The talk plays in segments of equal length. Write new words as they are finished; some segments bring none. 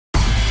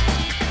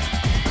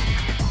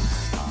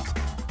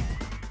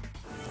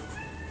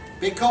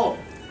Become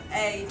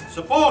a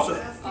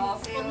supporter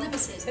of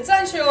Unlimited.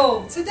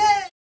 Potential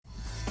today.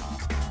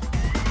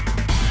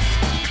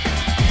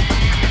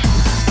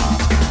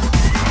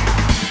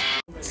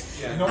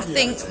 I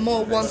think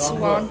more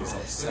one-to-one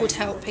would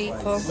help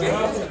people.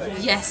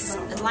 Yes,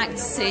 I'd like to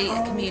see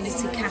a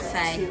community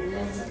cafe.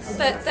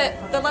 That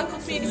the local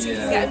community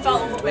can get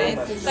involved with,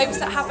 those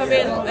that have a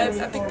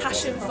big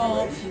passion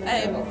for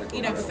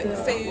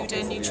food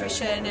and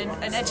nutrition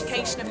and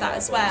education of that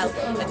as well,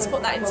 and to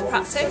put that into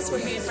practice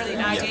would be a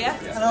brilliant idea.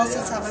 And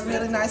also to have a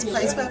really nice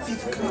place where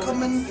people can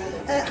come and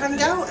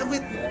hang out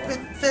with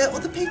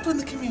other people in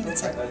the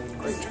community.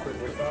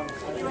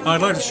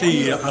 I'd like to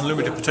see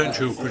Unlimited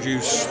Potential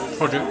produce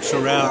projects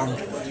around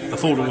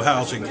affordable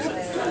housing.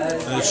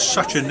 There's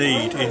such a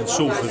need in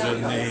Salford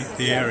and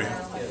the area,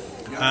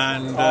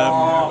 and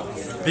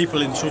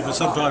people in Salford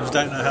sometimes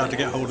don't know how to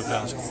get hold of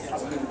housing.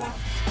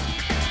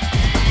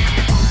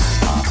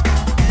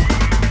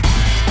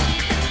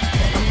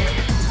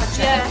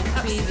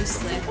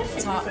 Previously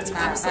talked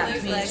about a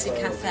community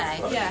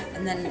cafe,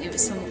 and then it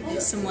was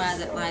somewhere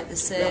that like the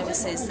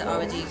services that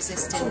already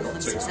exist in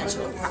Unlimited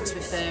Potential could perhaps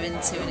refer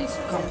into, and it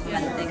could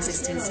complement the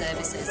existing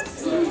services.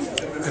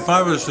 If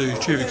I was the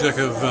Chief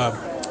Executive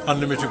of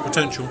Unlimited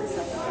Potential,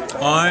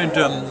 I'd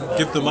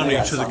give the money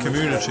to the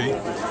community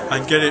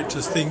and get it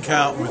to think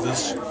out with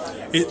us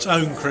its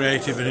own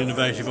creative and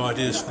innovative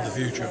ideas for the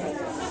future.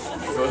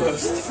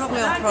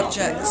 Probably on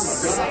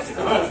projects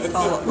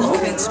or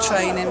looking into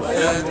training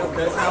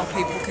for how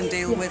people can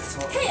deal with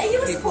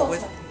people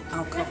with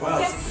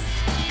alcohol.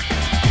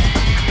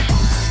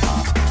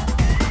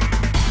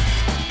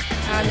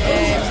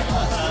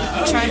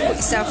 And try and put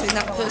yourself in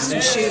that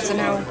person's shoes and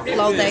how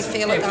low they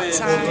feel at that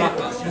time.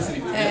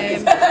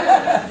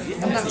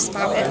 And that's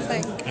about it, I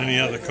think. Any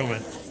other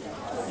comment?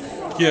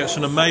 Yeah, it's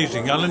an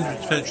amazing, Unlimited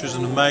Potential is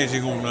an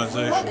amazing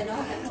organisation,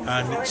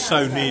 and it's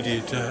so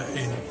needed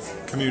in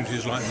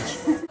communities like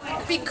this.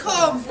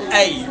 Become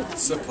a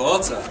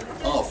supporter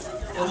of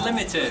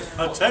Unlimited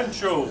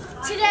Potential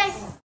Today.